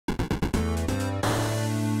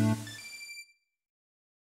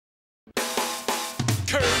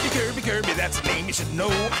Kirby, that's a name you should know.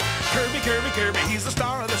 Kirby, Kirby, Kirby, he's the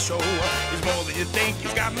star of the show. He's more than you think,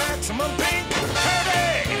 he's got maximum pink.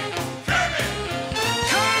 Kirby! Kirby!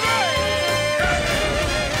 Kirby!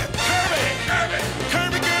 Kirby! Kirby! Kirby,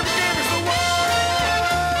 Kirby, Kirby's the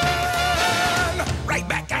one! Right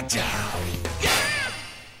back at ya! Yeah!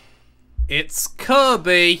 It's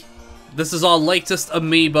Kirby! This is our latest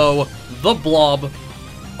amiibo, the Blob,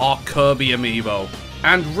 our Kirby amiibo.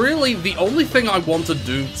 And really, the only thing I want to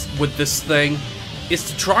do with this thing is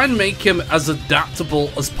to try and make him as adaptable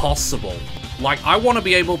as possible. Like, I want to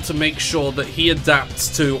be able to make sure that he adapts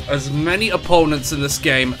to as many opponents in this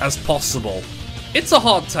game as possible. It's a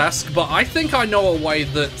hard task, but I think I know a way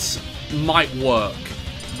that might work.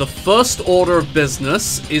 The first order of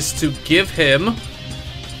business is to give him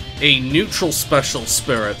a neutral special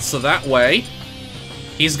spirit, so that way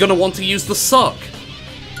he's gonna want to use the suck.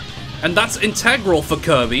 And that's integral for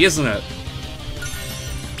Kirby, isn't it?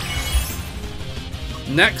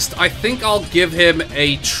 Next, I think I'll give him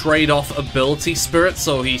a trade-off ability spirit,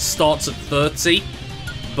 so he starts at 30,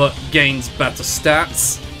 but gains better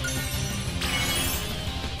stats.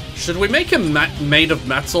 Should we make him made of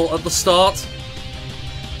metal at the start?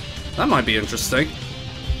 That might be interesting.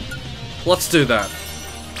 Let's do that.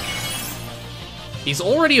 He's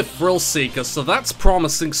already a thrill seeker, so that's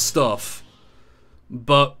promising stuff.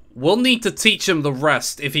 But we'll need to teach him the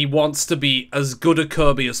rest if he wants to be as good a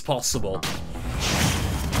Kirby as possible.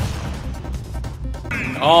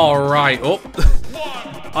 Alright, oh.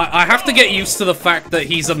 I have to get used to the fact that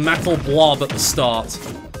he's a metal blob at the start.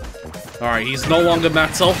 Alright, he's no longer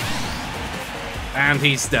metal. And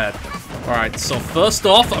he's dead. Alright, so first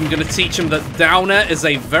off, I'm going to teach him that down air is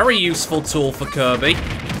a very useful tool for Kirby.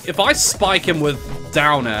 If I spike him with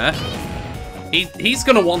down air, he's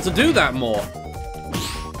going to want to do that more.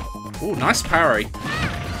 Ooh, nice parry.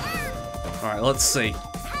 Alright, let's see.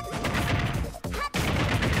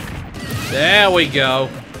 There we go.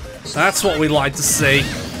 That's what we like to see.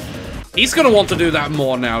 He's going to want to do that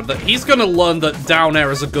more now. That he's going to learn that down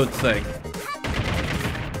air is a good thing.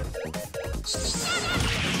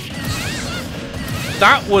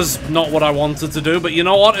 That was not what I wanted to do, but you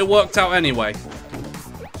know what? It worked out anyway.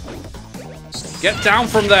 Get down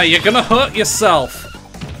from there. You're going to hurt yourself.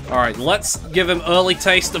 Alright, let's give him early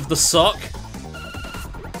taste of the suck.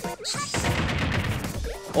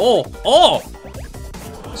 Oh! Oh!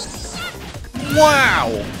 Wow!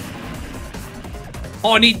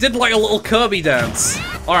 Oh, and he did like a little Kirby dance.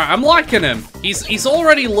 Alright, I'm liking him. He's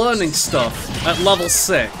already learning stuff at level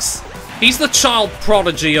 6. He's the child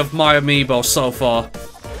prodigy of my amiibo so far.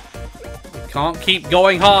 Can't keep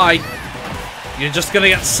going high. You're just gonna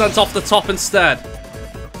get sent off the top instead.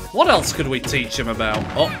 What else could we teach him about?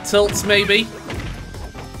 Oh, tilts maybe?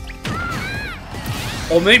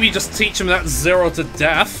 Or maybe just teach him that 0 to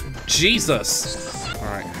death. Jesus.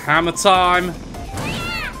 Alright, hammer time.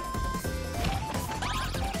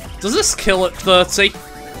 Does this kill at 30?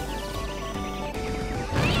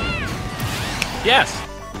 Yes.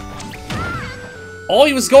 Oh,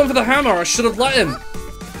 he was going for the hammer. I should have let him.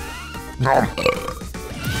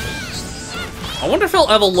 I wonder if he'll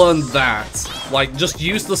ever learn that. Like, just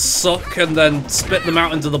use the suck and then spit them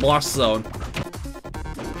out into the blast zone.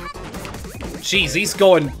 Jeez, he's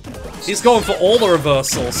going for all the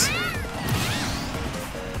reversals.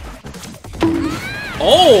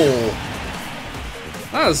 Oh!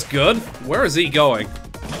 That was good. Where is he going?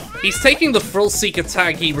 He's taking the Thrill Seeker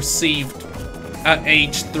tag he received at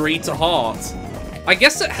age 3 to heart. I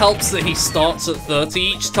guess it helps that he starts at 30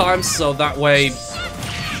 each time, so that way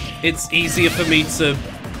it's easier for me to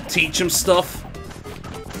teach him stuff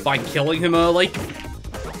by killing him early.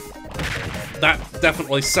 That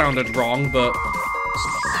definitely sounded wrong, but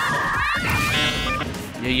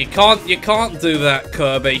yeah, you can't do that,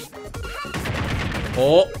 Kirby.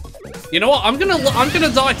 Oh, you know what? I'm gonna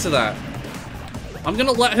die to that. I'm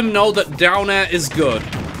gonna let him know that down air is good.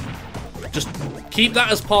 Just keep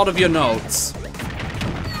that as part of your notes.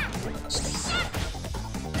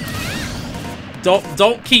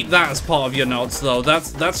 Don't keep that as part of your notes though.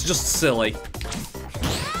 That's just silly.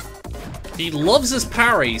 He loves his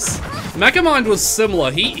parries. Megamind was similar.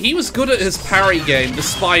 He was good at his parry game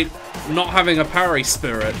despite not having a parry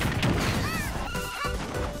spirit.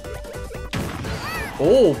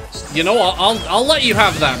 Oh, you know what? I'll let you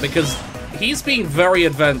have that because he's being very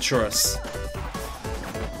adventurous.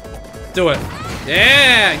 Do it.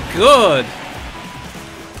 Yeah, good.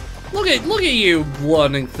 Look at you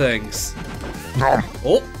learning things.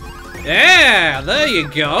 Oh, yeah, there you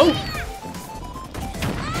go.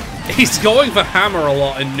 He's going for hammer a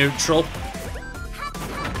lot in neutral.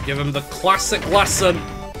 Give him the classic lesson.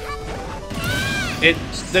 It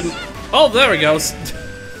didn't Oh, there he goes.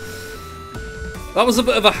 That was a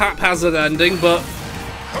bit of a haphazard ending, but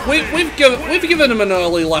we've given him an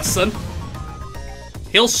early lesson.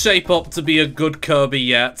 He'll shape up to be a good Kirby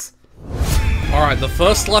yet. Alright, the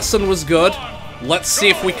first lesson was good. Let's see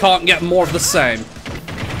if we can't get more of the same.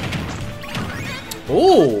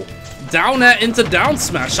 Ooh, down air into down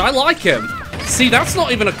smash. I like him. See, that's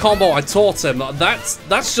not even a combo I taught him.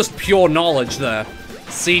 That's just pure knowledge there.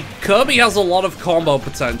 See, Kirby has a lot of combo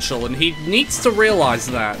potential, and he needs to realize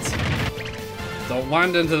that. Don't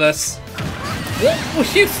land into this. What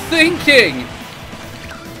were you thinking?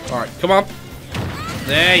 Alright, come on.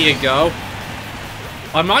 There you go.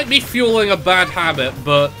 I might be fueling a bad habit,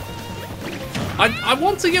 but I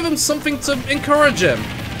want to give him something to encourage him.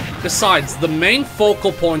 Besides, the main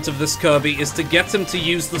focal point of this Kirby is to get him to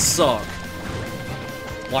use the suck.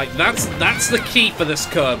 Like, that's the key for this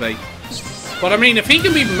Kirby. But I mean, if he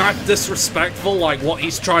can be mad disrespectful like what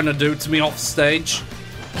he's trying to do to me off stage,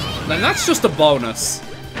 then that's just a bonus.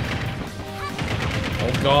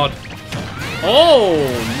 Oh god. Oh,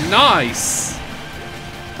 nice.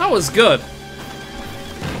 That was good.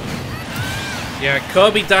 Yeah,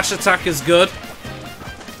 Kirby dash attack is good.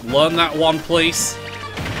 Learn that one, please.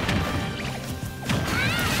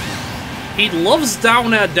 He loves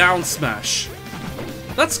down air down smash.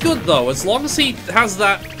 That's good though, as long as he has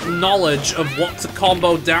that knowledge of what to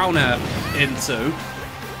combo down air into,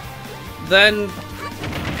 then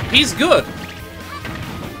he's good.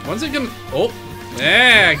 When's it gonna... Oh,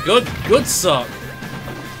 yeah, good suck.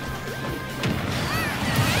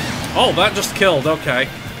 Oh, that just killed, okay.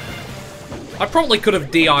 I probably could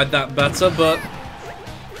have DI'd that better, but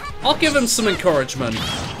I'll give him some encouragement.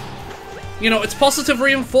 You know, it's positive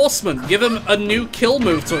reinforcement. Give him a new kill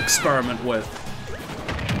move to experiment with.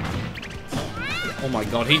 Oh my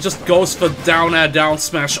god, he just goes for down air down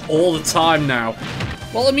smash all the time now.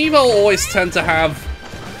 Well, Amiibo always tend to have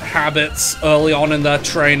habits early on in their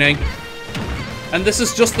training. And this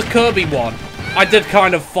is just the Kirby one. I did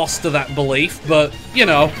kind of foster that belief, but, you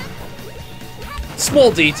know,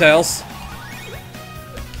 small details.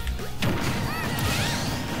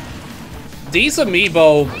 These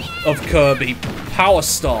Amiibo of Kirby,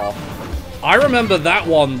 Popstar, I remember that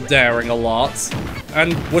one daring a lot.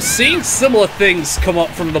 And we're seeing similar things come up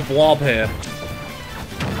from the blob here.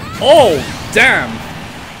 Oh, damn.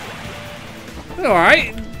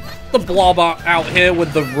 Alright. The blob out here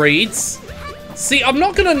with the reeds. See, I'm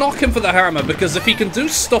not gonna knock him for the hammer, because if he can do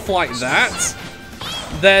stuff like that,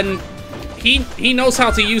 then he knows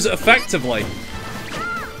how to use it effectively.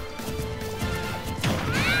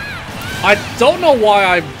 I don't know why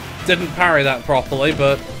I didn't parry that properly,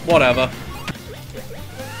 but whatever.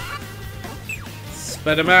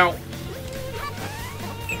 Spit him out.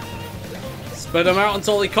 Spit him out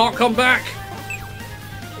until he can't come back.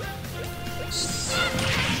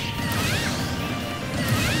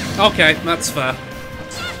 Okay, that's fair.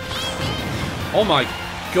 Oh my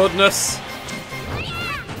goodness.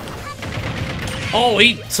 Oh,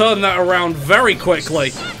 he turned that around very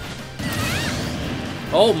quickly.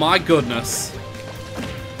 Oh my goodness.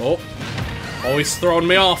 Oh. Oh, he's throwing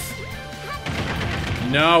me off.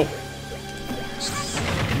 No.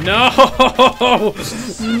 No!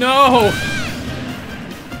 No!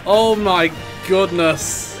 Oh my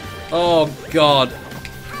goodness. Oh god.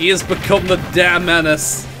 He has become the damn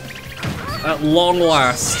menace. At long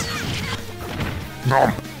last.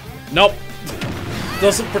 Nom. Nope.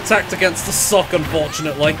 Doesn't protect against the suck,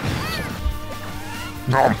 unfortunately.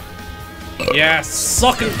 Nom. Yeah,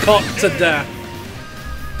 suck and cock to death.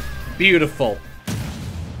 Beautiful.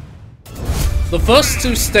 The first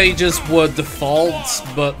two stages were defaults,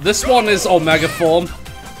 but this one is Omega Form.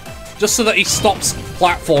 Just so that he stops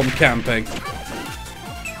platform camping.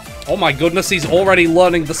 Oh my goodness, he's already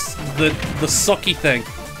learning the sucky thing.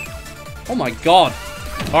 Oh my god.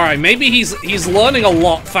 Alright, maybe he's learning a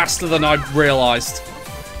lot faster than I realized.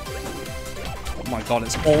 Oh my god,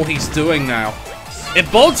 it's all he's doing now. It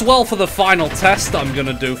bodes well for the final test I'm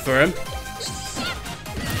gonna do for him.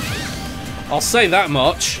 I'll say that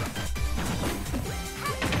much.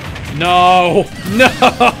 No!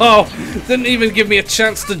 No! Didn't even give me a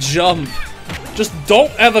chance to jump. Just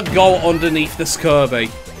don't ever go underneath this Kirby.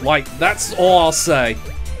 Like, that's all I'll say.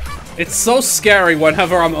 It's so scary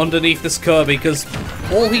whenever I'm underneath this Kirby, because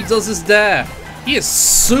all he does is dare. He is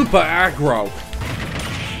super aggro.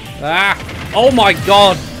 Ah! Oh my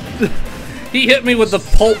god! He hit me with the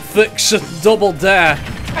Pulp Fiction double dare.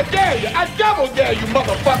 I dare you! I double dare you,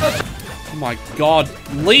 motherfucker! Oh my god.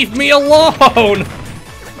 Leave me alone!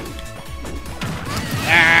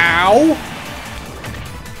 Ow!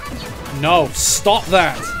 No, stop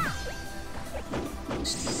that.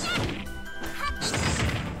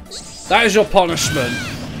 That is your punishment.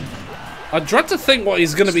 I dread to think what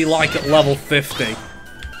he's gonna be like at level 50.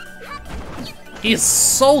 He is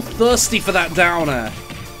so thirsty for that down air.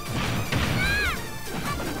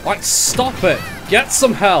 Like, stop it. Get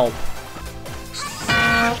some help.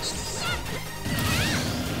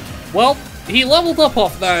 Well, he leveled up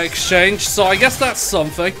off that exchange, so I guess that's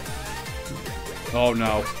something. Oh,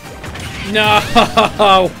 no. No!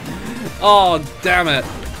 Oh, damn it.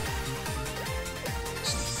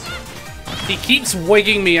 He keeps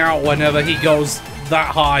wigging me out whenever he goes that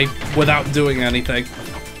high without doing anything.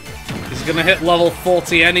 He's gonna hit level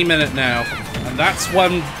 40 any minute now. And that's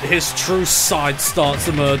when his true side starts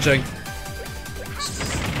emerging.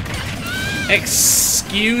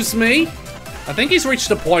 Excuse me? I think he's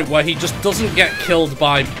reached a point where he just doesn't get killed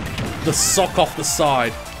by the suck off the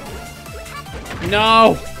side.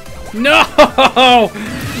 No! No!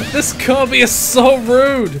 This Kirby is so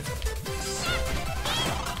rude!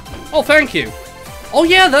 Oh, thank you. Oh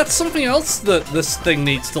yeah, that's something else that this thing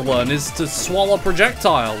needs to learn, is to swallow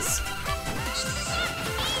projectiles.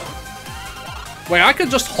 Wait, I could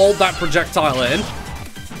just hold that projectile in?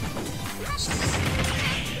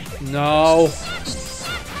 No.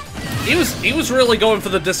 He was really going for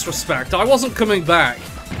the disrespect. I wasn't coming back.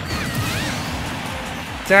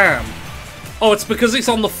 Damn. Oh, it's because he's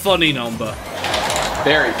on the funny number.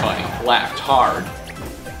 Very funny. Laughed hard.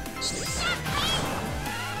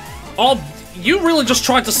 Oh, you really just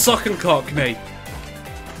tried to suck and cock me.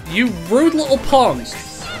 You rude little punk.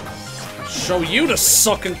 I'll show you to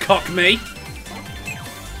suck and cock me.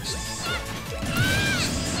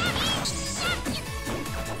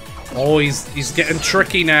 Oh, he's getting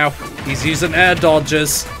tricky now. He's using air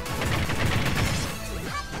dodges.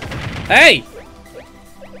 Hey!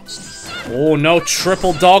 Oh, no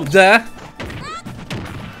triple dog there.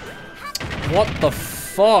 What the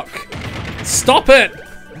fuck? Stop it!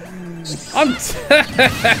 I'm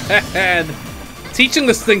dead! Teaching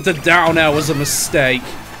this thing to down air was a mistake.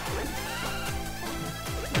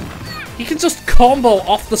 He can just combo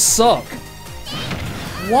off the suck.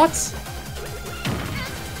 What?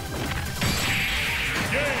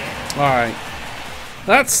 Alright.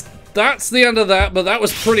 That's the end of that, but that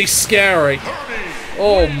was pretty scary.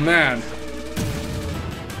 Oh, man.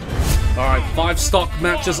 Alright, 5 stock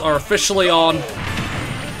matches are officially on.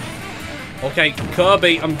 Okay,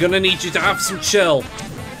 Kirby, I'm gonna need you to have some chill.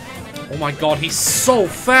 Oh my god, he's so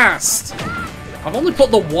fast! I've only put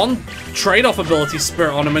the one trade-off ability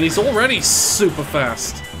spirit on him and he's already super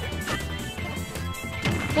fast.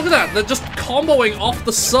 Look at that, they're just comboing off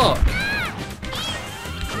the suck.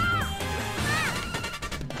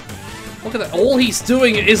 Look at that, all he's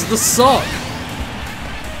doing is the suck.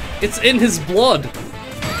 It's in his blood.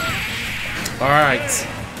 Alright.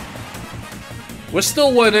 We're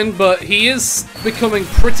still winning, but he is becoming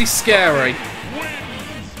pretty scary.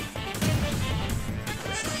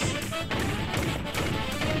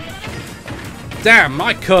 Damn,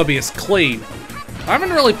 my Kirby is clean. I haven't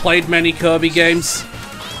really played many Kirby games,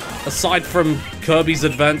 aside from Kirby's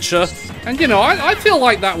Adventure. And you know, I feel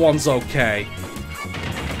like that one's okay.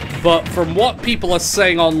 But from what people are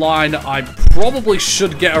saying online, I probably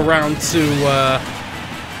should get around to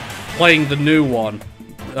playing the new one.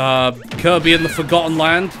 Kirby in the Forgotten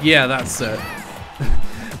Land? Yeah, that's it.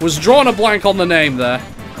 Was drawing a blank on the name there.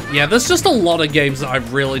 Yeah, there's just a lot of games that I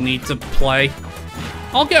really need to play.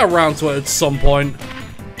 I'll get around to it at some point.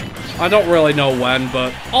 I don't really know when,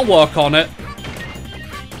 but I'll work on it.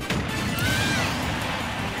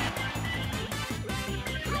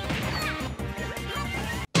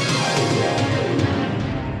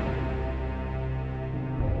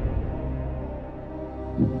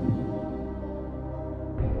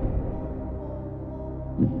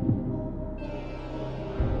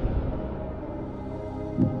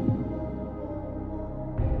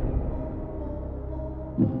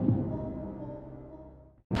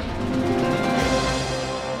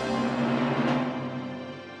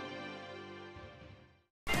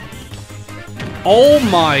 Oh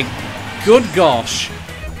my good gosh.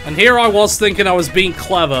 And here I was thinking I was being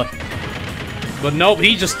clever. But nope,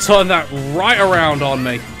 he just turned that right around on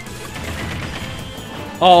me.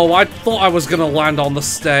 Oh, I thought I was gonna land on the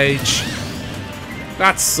stage.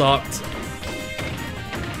 That sucked.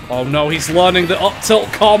 Oh no, he's learning the up tilt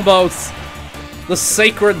combos. The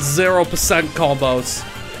sacred 0% combos.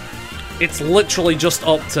 It's literally just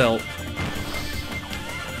up tilt.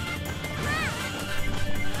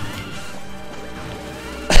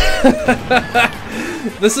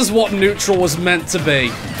 This is what neutral was meant to be.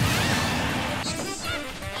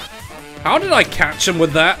 How did I catch him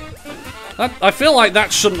with that? I feel like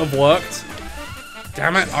that shouldn't have worked.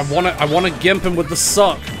 Damn it, I wanna gimp him with the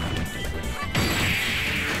suck.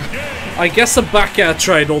 I guess a back air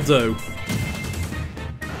trade will do.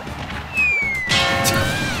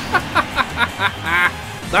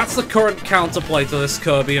 That's the current counterplay to this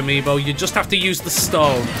Kirby Amiibo. You just have to use the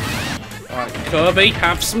stone. Alright, Kirby,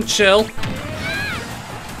 have some chill.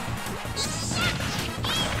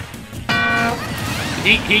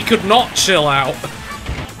 He could not chill out.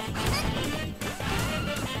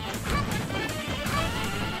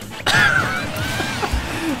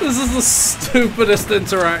 This is the stupidest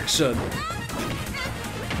interaction.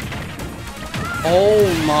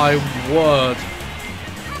 Oh my word.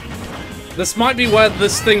 This might be where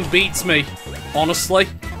this thing beats me, honestly.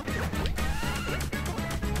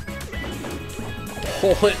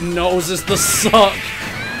 All it knows is the suck.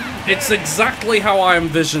 It's exactly how I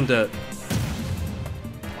envisioned it.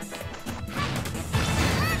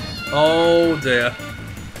 Oh dear.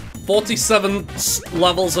 47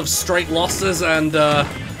 levels of straight losses, and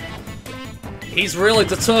he's really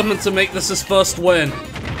determined to make this his first win.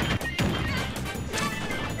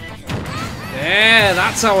 Yeah,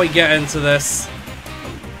 that's how we get into this.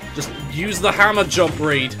 Just use the hammer jump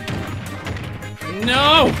read.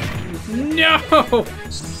 No! No!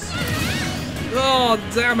 Oh,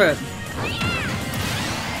 damn it.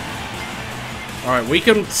 Alright, we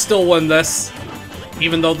can still win this.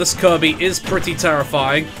 Even though this Kirby is pretty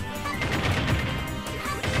terrifying.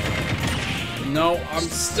 No, I'm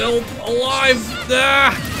still alive!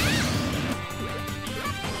 Ah!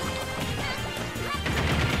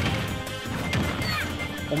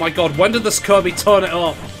 Oh my god, when did this Kirby turn it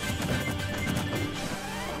up?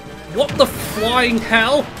 What the flying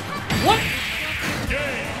hell? What?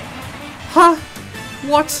 Huh?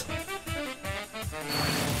 What?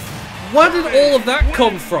 Where did all of that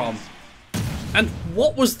come from? And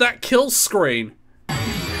what was that kill screen?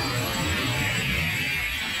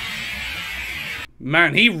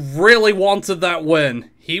 Man, he really wanted that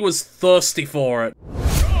win. He was thirsty for it.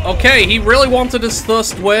 Okay, he really wanted his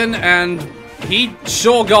first win, and he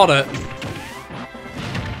sure got it.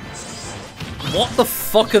 What the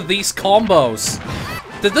fuck are these combos?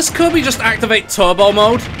 Did this Kirby just activate turbo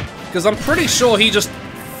mode? Because I'm pretty sure he just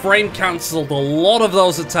frame cancelled a lot of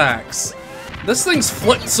those attacks. This thing's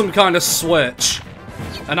flipped some kind of switch.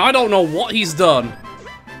 And I don't know what he's done.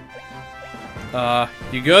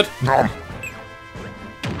 You good? No.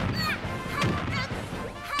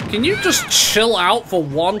 Can you just chill out for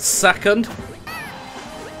 1 second?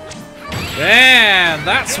 Yeah,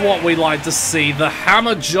 that's what we like to see. The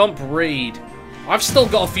hammer jump read. I've still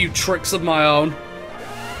got a few tricks of my own.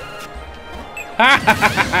 Ha ha ha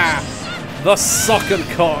ha! The suck and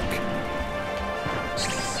cock.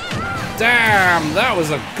 Damn, that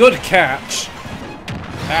was a good catch.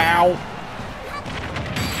 Ow.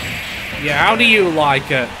 Yeah, how do you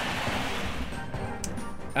like it?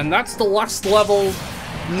 And that's the last level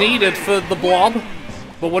needed for the blob.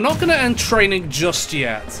 But we're not going to end training just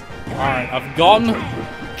yet. Alright, I've gone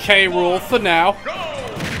K-Rule for now.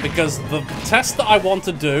 Because the test that I want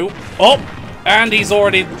to do... Oh! And he's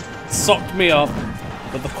already sucked me up.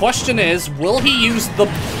 But the question is, will he use the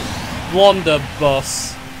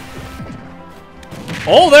blunderbuss?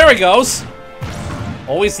 Oh, there he goes!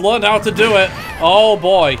 Always learned how to do it. Oh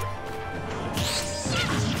boy.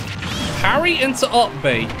 Parry into up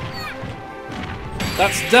B.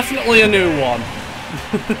 That's definitely a new one.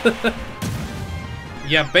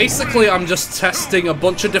 Yeah, basically I'm just testing a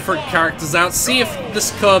bunch of different characters out, see if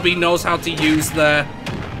this Kirby knows how to use their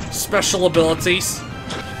special abilities.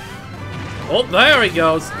 Oh, there he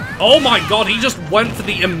goes. Oh my god, he just went for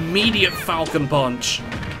the immediate Falcon Punch.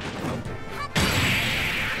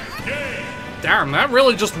 Damn, that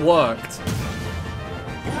really just worked.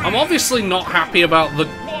 I'm obviously not happy about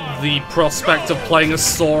the prospect of playing as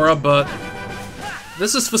Sora, but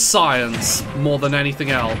this is for science more than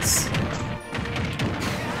anything else.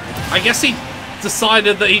 I guess he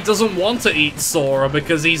decided that he doesn't want to eat Sora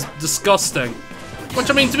because he's disgusting. Which,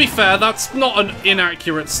 I mean, to be fair, that's not an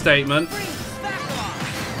inaccurate statement.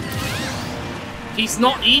 He's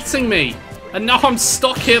not eating me, and now I'm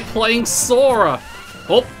stuck here playing Sora.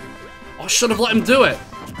 Oh, I should have let him do it.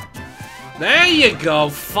 There you go,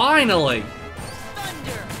 finally.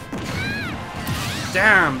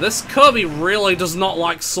 Damn, this Kirby really does not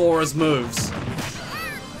like Sora's moves.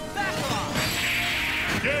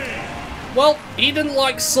 Well, he didn't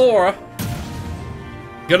like Sora.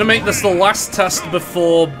 Gonna make this the last test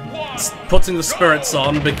before putting the spirits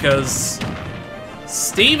on, because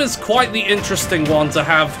Steve is quite the interesting one to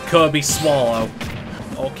have Kirby swallow.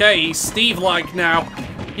 Okay, he's Steve-like now.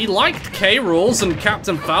 He liked K-Rules and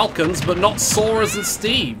Captain Falcon's, but not Sora's and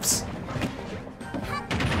Steve's.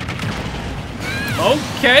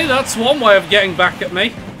 Okay, that's one way of getting back at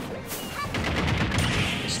me.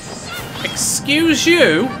 Excuse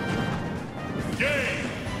you?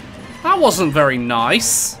 That wasn't very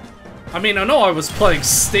nice. I mean, I know I was playing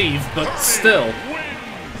Steve, but still.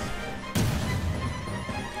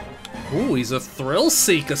 Ooh, he's a thrill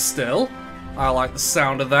seeker still. I like the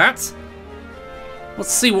sound of that.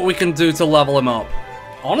 Let's see what we can do to level him up.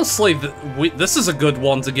 Honestly, this is a good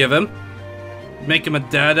one to give him. Make him a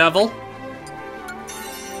daredevil.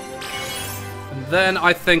 And then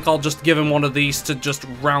I think I'll just give him one of these to just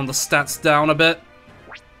round the stats down a bit.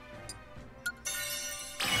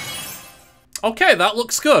 Okay, that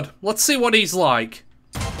looks good. Let's see what he's like.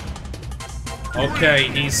 Okay,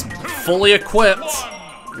 he's fully equipped.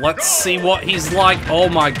 Let's see what he's like. Oh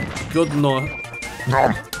my goodness.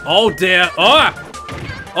 Oh dear. Ah!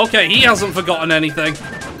 Okay, he hasn't forgotten anything.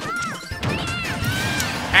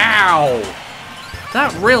 Ow!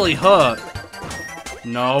 That really hurt.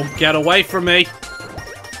 No, get away from me.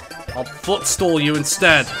 I'll footstool you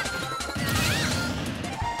instead.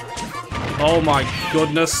 Oh my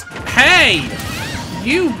goodness. Hey!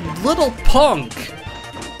 You little punk!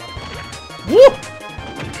 Woo!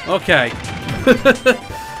 Okay.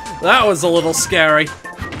 That was a little scary.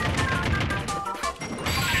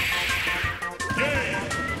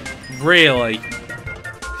 Really?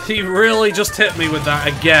 He really just hit me with that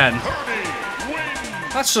again.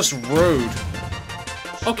 That's just rude.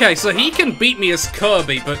 Okay, so he can beat me as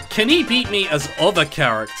Kirby, but can he beat me as other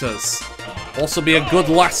characters? Also be a good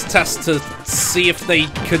last test to see if they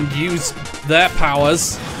can use their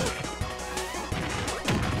powers.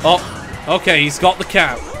 Oh, okay, he's got the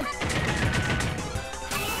cap.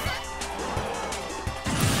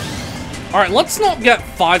 Alright, let's not get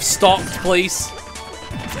 5-stocked, please.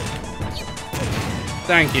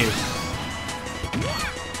 Thank you.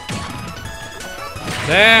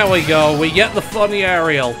 There we go, we get the funny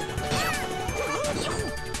aerial.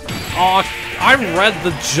 Oh, I read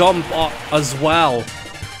the jump as well,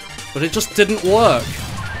 but it just didn't work.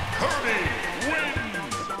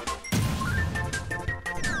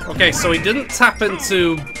 Okay, so he didn't tap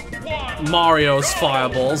into Mario's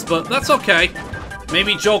fireballs, but that's okay.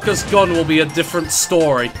 Maybe Joker's gun will be a different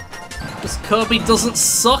story. Because Kirby doesn't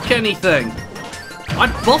suck anything. I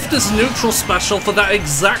buffed his neutral special for that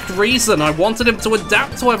exact reason. I wanted him to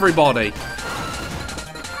adapt to everybody.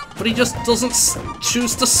 But he just doesn't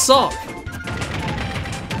choose to suck.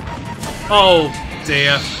 Oh,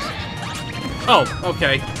 dear. Oh,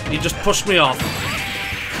 okay. He just pushed me off.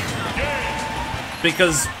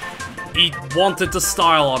 Because he wanted to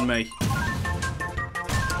style on me.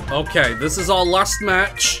 Okay, this is our last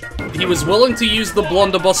match. He was willing to use the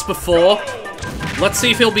blunderbuss before. Let's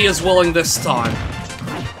see if he'll be as willing this time.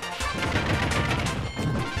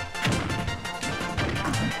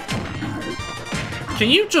 Can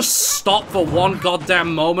you just stop for one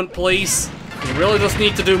goddamn moment, please? You really just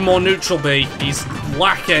need to do more neutral B. He's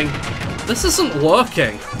lacking. This isn't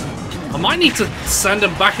working. I might need to send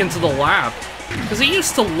him back into the lab. Because he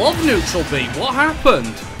used to love neutral B. What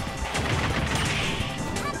happened?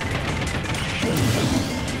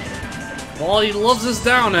 Well, he loves his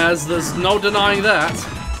down airs. There's no denying that.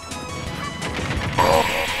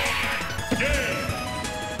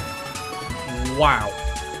 Wow.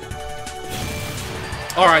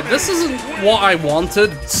 Alright, this isn't what I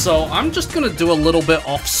wanted, so I'm just gonna do a little bit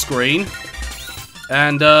off screen.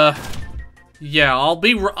 And, yeah, I'll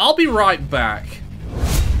be right back.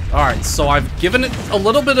 Alright, so I've given it a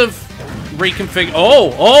little bit of reconfig.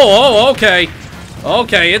 Oh, okay.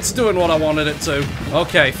 Okay, it's doing what I wanted it to.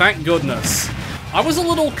 Okay, thank goodness. I was a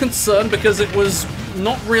little concerned because it was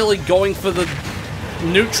not really going for the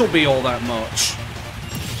neutral B all that much.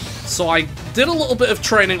 So I did a little bit of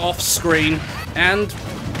training off screen. And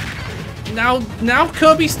now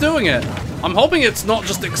Kirby's doing it. I'm hoping it's not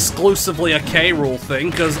just exclusively a K rule thing,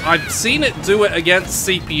 because I've seen it do it against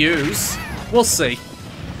CPUs. We'll see.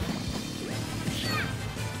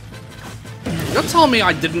 You're telling me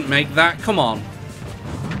I didn't make that? Come on.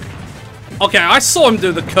 Okay, I saw him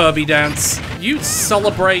do the Kirby dance. You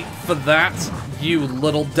celebrate for that, you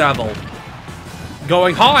little devil.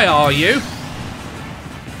 Going high, are you?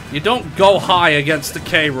 You don't go high against the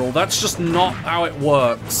K rule. That's just not how it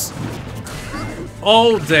works.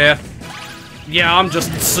 Oh dear. Yeah, I'm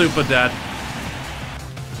just super dead.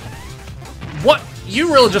 What?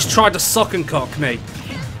 You really just tried to suck and cock me.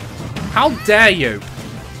 How dare you?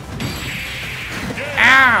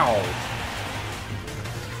 Ow!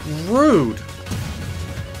 Rude.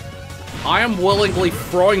 I am willingly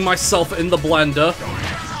throwing myself in the blender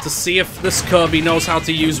to see if this Kirby knows how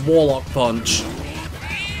to use Warlock Punch.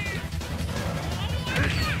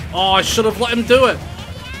 Oh, I should have let him do it.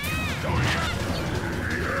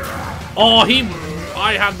 Oh,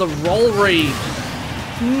 I had the roll read.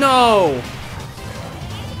 No.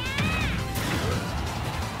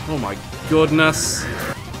 Oh my goodness.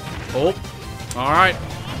 Oh, all right.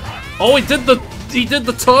 Oh, he did the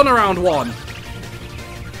turnaround one.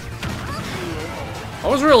 I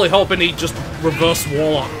was really hoping he'd just reverse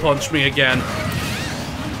Warlock punch me again.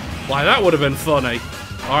 Why, that would have been funny.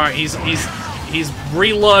 All right, he's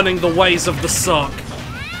relearning the ways of the suck.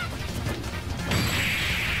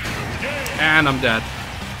 And I'm dead.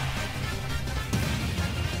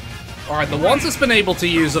 Alright, the ones it's been able to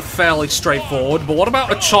use are fairly straightforward, but what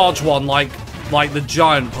about a charge one like the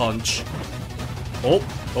giant punch?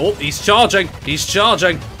 Oh, he's charging. He's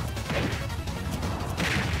charging.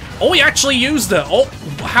 Oh, he actually used it. Oh,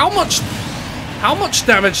 how much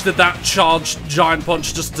damage did that charged giant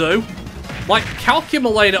punch just do? Like,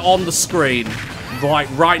 calculate it on the screen, like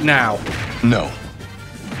right now. No.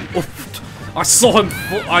 I saw him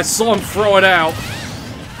throw it out.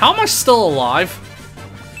 How am I still alive?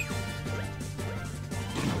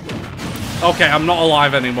 Okay, I'm not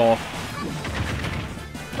alive anymore.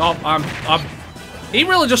 Oh, he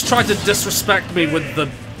really just tried to disrespect me with the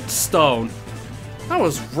stone. That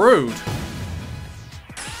was rude.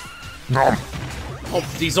 No. Oh,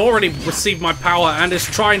 he's already received my power and is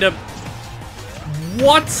trying to...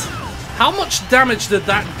 What? How much damage did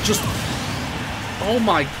that just... Oh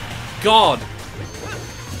my god.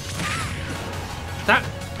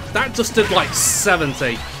 That just did like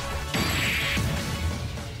 70.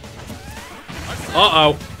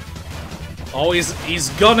 Uh-oh. Oh, he's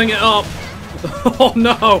gunning it up. Oh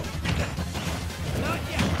no.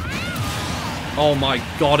 Oh my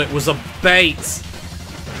god, it was a bait.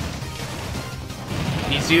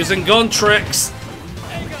 He's using gun tricks.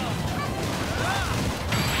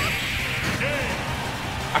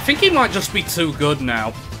 I think he might just be too good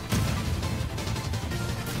now.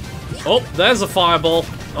 Oh, there's a fireball.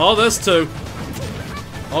 Oh, there's two.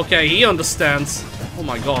 Okay, he understands. Oh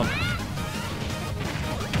my god.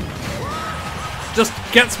 Just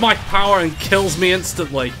gets my power and kills me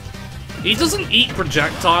instantly. He doesn't eat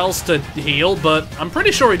projectiles to heal, but I'm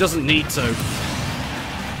pretty sure he doesn't need to.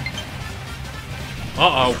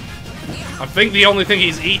 Uh-oh. I think the only thing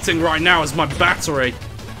he's eating right now is my battery.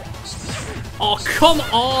 Oh, come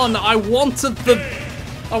on! I wanted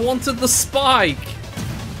the spike!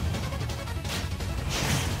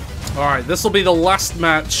 Alright, this will be the last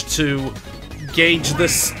match to gauge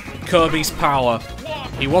this Kirby's power.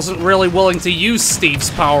 He wasn't really willing to use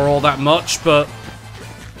Steve's power all that much, but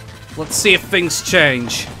let's see if things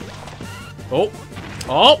change. Oh,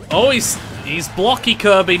 he's blocky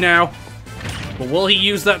Kirby now. But will he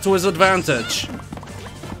use that to his advantage?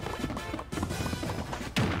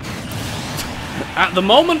 At the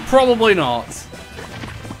moment, probably not.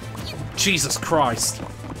 Jesus Christ.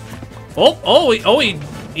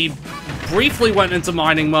 He briefly went into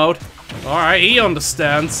mining mode. Alright, he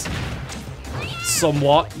understands.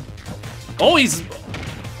 Somewhat. Oh, he's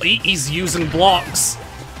using blocks.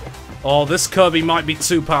 Oh, this Kirby might be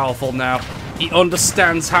too powerful now. He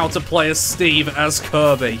understands how to play as Steve as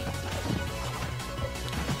Kirby.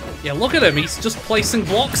 Yeah, look at him. He's just placing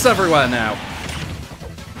blocks everywhere now.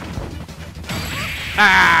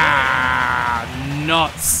 Ah,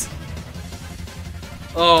 nuts.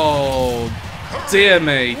 Oh, dear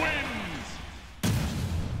me.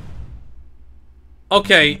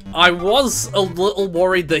 Okay, I was a little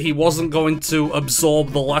worried that he wasn't going to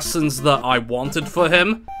absorb the lessons that I wanted for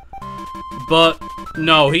him. But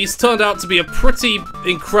no, he's turned out to be a pretty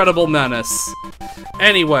incredible menace.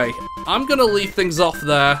 Anyway, I'm gonna leave things off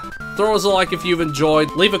there. Throw us a like if you've enjoyed.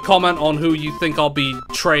 Leave a comment on who you think I'll be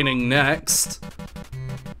training next.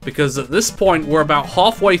 Because at this point, we're about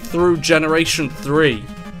halfway through Generation 3.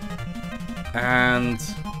 And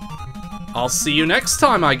I'll see you next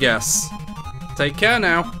time, I guess. Take care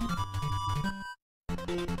now.